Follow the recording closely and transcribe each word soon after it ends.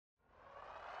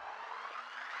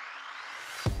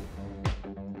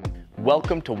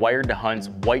Welcome to WiredToHunt's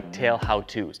Whitetail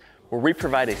How-Tos, where we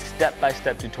provide a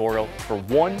step-by-step tutorial for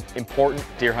one important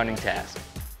deer hunting task.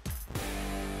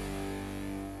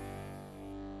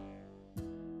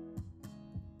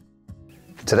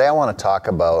 Today I want to talk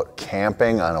about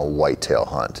camping on a whitetail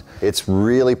hunt. It's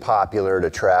really popular to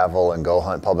travel and go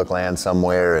hunt public land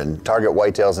somewhere and target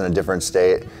whitetails in a different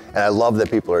state, and I love that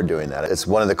people are doing that. It's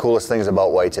one of the coolest things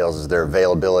about whitetails is their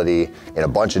availability in a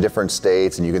bunch of different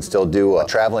states, and you can still do a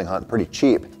traveling hunt pretty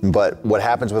cheap. But what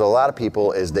happens with a lot of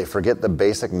people is they forget the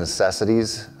basic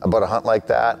necessities about a hunt like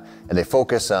that, and they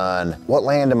focus on what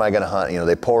land am I going to hunt? You know,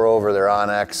 they pour over their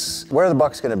onX, where are the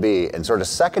bucks going to be? And sort of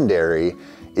secondary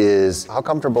is how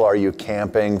comfortable are you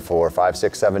camping for 5,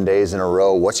 6, 7 days in a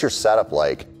row? What's your setup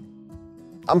like?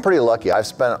 I'm pretty lucky. I've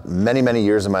spent many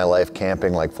years of my life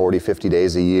camping like 40, 50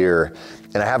 days a year,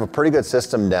 and I have a pretty good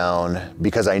system down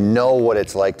because I know what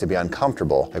it's like to be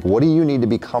uncomfortable. Like, what do you need to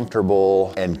be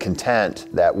comfortable and content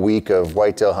that week of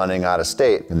whitetail hunting out of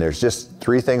state? And there's just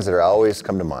 3 things that are always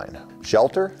come to mind: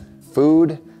 shelter,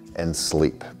 food, and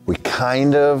sleep. We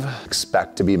kind of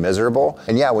expect to be miserable.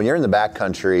 And yeah, when you're in the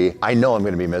backcountry, I know I'm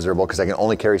gonna be miserable because I can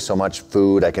only carry so much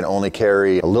food. I can only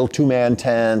carry a little 2-man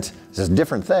tent. It's a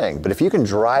different thing. But if you can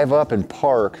drive up and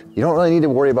park, you don't really need to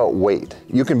worry about weight.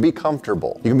 You can be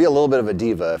comfortable. You can be a little bit of a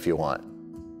diva if you want.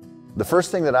 The first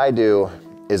thing that I do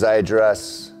is I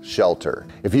address shelter.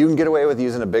 If you can get away with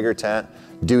using a bigger tent,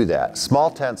 do that. Small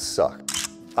tents suck.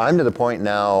 I'm to the point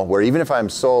now where even if I'm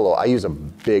solo, I use a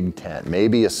big tent,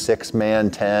 maybe a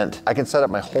 6-man tent. I can set up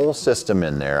my whole system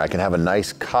in there. I can have a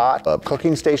nice cot, a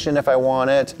cooking station if I want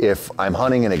it. If I'm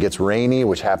hunting and it gets rainy,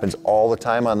 which happens all the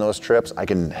time on those trips, I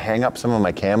can hang up some of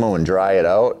my camo and dry it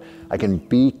out. I can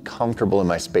be comfortable in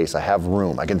my space. I have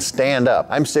room. I can stand up.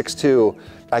 I'm 6'2".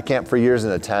 I camped for years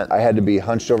in a tent. I had to be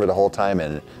hunched over the whole time,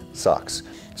 and it sucks.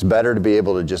 It's better to be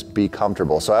able to just be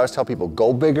comfortable. So I always tell people,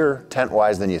 go bigger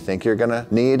tent-wise than you think you're gonna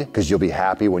need, because you'll be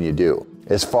happy when you do.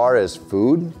 As far as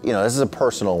food, you know, this is a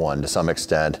personal one to some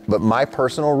extent, but my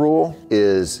personal rule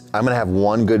is I'm gonna have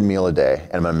 1 good meal a day,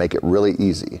 and I'm gonna make it really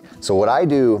easy. So what I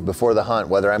do before the hunt,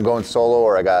 whether I'm going solo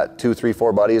or I got 2, 3,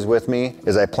 4 buddies with me,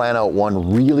 is I plan out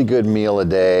 1 really good meal a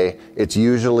day. It's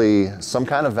usually some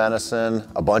kind of venison,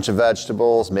 a bunch of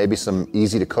vegetables, maybe some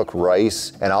easy to cook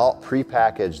rice, and I'll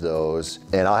pre-package those,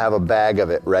 and I'll have a bag of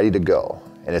it ready to go.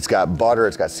 And it's got butter,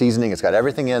 it's got seasoning, it's got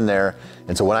everything in there.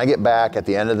 And so when I get back at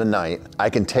the end of the night, I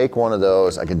can take one of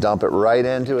those, I can dump it right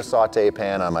into a saute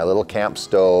pan on my little camp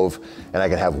stove, and I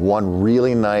can have 1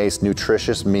 really nice,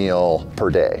 nutritious meal per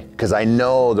day. Because I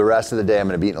know the rest of the day I'm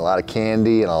gonna be eating a lot of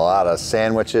candy and a lot of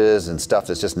sandwiches and stuff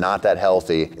that's just not that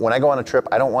healthy. When I go on a trip,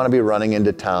 I don't wanna be running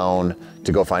into town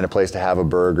to go find a place to have a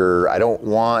burger. I don't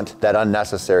want that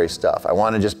unnecessary stuff. I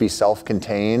wanna just be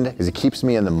self-contained because it keeps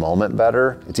me in the moment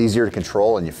better. It's easier to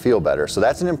control and you feel better. So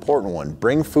that's an important one.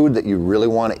 Bring food that you really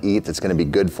wanna eat that's gonna be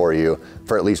good for you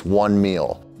for at least 1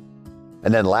 meal.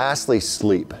 And then lastly,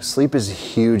 sleep. Sleep is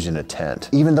huge in a tent.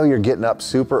 Even though you're getting up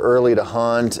super early to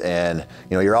hunt and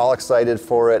you're all excited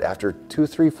for it, after 2,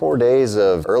 3, 4 days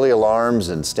of early alarms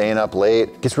and staying up late,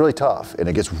 it gets really tough. And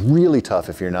it gets really tough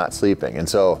if you're not sleeping. And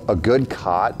so a good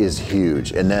cot is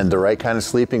huge. And then the right kind of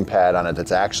sleeping pad on it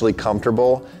that's actually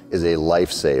comfortable is a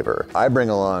lifesaver. I bring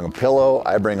along a pillow,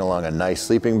 I bring along a nice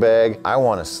sleeping bag. I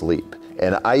wanna sleep.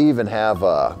 And I even have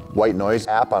a white noise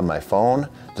app on my phone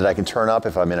that I can turn up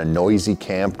if I'm in a noisy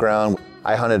campground.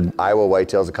 I hunted Iowa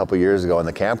whitetails a couple years ago, and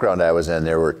the campground I was in,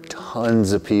 there were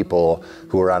tons of people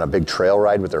who were on a big trail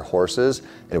ride with their horses,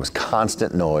 and it was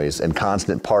constant noise and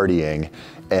constant partying,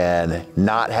 and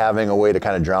not having a way to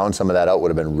kind of drown some of that out would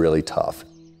have been really tough.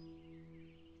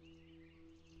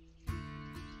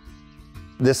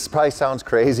 This probably sounds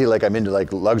crazy, like I'm into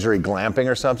like luxury glamping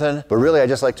or something, but really I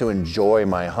just like to enjoy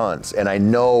my hunts, and I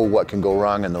know what can go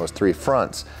wrong in those 3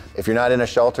 fronts. If you're not in a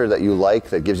shelter that you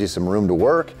like, that gives you some room to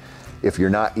work, if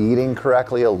you're not eating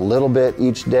correctly a little bit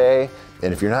each day,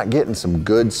 and if you're not getting some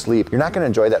good sleep, you're not gonna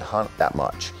enjoy that hunt that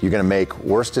much. You're gonna make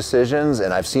worse decisions,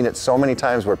 and I've seen it so many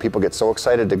times where people get so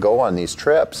excited to go on these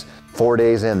trips, 4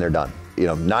 days in, they're done.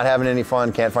 Not having any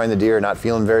fun, can't find the deer, not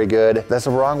feeling very good. That's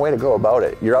the wrong way to go about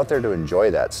it. You're out there to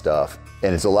enjoy that stuff.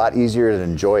 And it's a lot easier to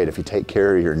enjoy it if you take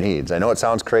care of your needs. I know it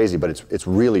sounds crazy, but it's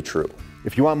really true.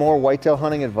 If you want more whitetail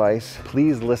hunting advice,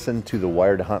 please listen to the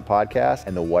Wired to Hunt podcast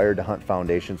and the Wired to Hunt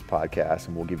Foundation's podcast,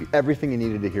 and we'll give you everything you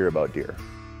needed to hear about deer.